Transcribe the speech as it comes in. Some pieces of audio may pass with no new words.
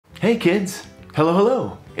Hey kids,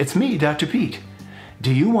 hello, it's me, Dr. Pete.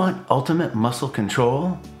 Do you want ultimate muscle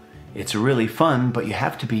control? It's really fun, but you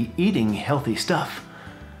have to be eating healthy stuff.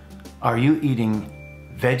 Are you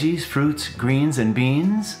eating veggies, fruits, greens, and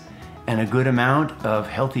beans, and a good amount of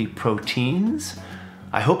healthy proteins?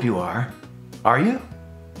 I hope you are. Are you?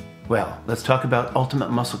 Well, let's talk about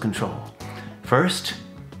ultimate muscle control. First,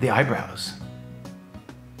 the eyebrows.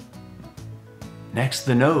 Next,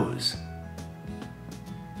 the nose.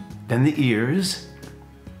 Then the ears.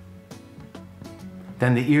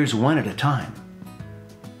 Then the ears one at a time.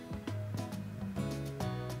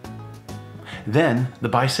 Then the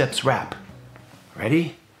biceps wrap.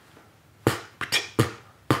 Ready?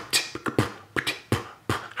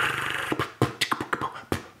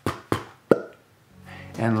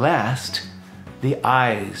 And last, the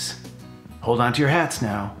eyes. Hold on to your hats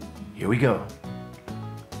now. Here we go.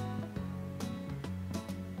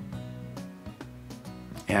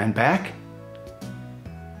 And back.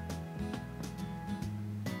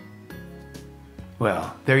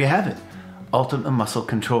 Well, there you have it. Ultimate muscle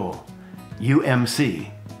control. UMC,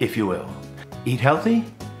 if you will. Eat healthy,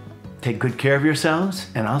 take good care of yourselves,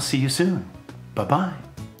 and I'll see you soon. Bye-bye.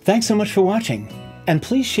 Thanks so much for watching. And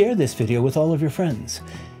please share this video with all of your friends.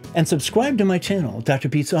 And subscribe to my channel, Dr.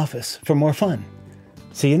 Pete's Office, for more fun.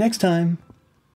 See you next time.